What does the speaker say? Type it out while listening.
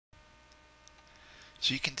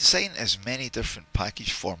So you can design as many different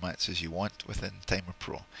package formats as you want within Timer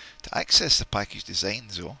Pro. To access the package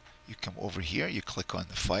designs though, you come over here, you click on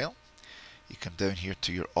the file, you come down here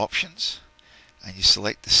to your options, and you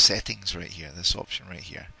select the settings right here, this option right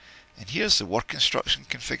here. And here's the work instruction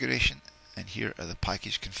configuration, and here are the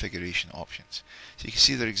package configuration options. So you can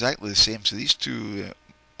see they're exactly the same. So these two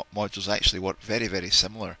modules actually work very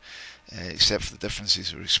similar, except for the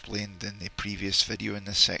differences are explained in the previous video in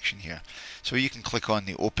this section here. So you can click on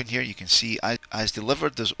the open here. You can see as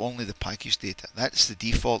delivered there's only the package data. That's the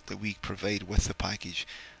default that we provide with the package,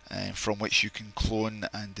 from which you can clone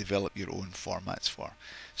and develop your own formats for.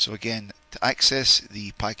 So again, to access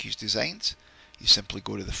the package designs, you simply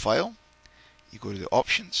go to the file, you go to the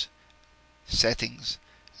options, settings,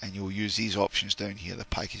 and you'll use these options down here, the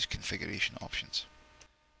package configuration options.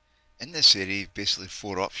 In this area, basically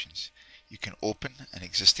 4 options. You can open an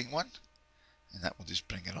existing one, and that will just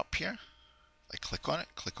bring it up here. I click on it,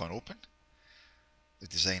 click on open, the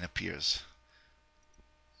design appears.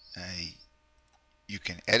 You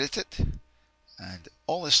can edit it, and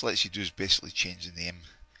all this lets you do is basically change the name.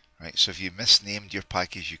 Right, so if you misnamed your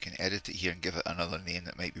package, you can edit it here and give it another name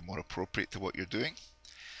that might be more appropriate to what you're doing.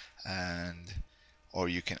 Or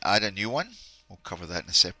you can add a new one. We'll cover that in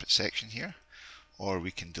a separate section here. Or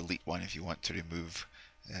we can delete one if you want to remove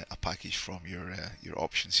a package from your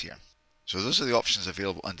options here. So those are the options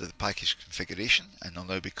available under the package configuration, and they'll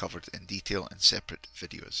now be covered in detail in separate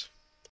videos.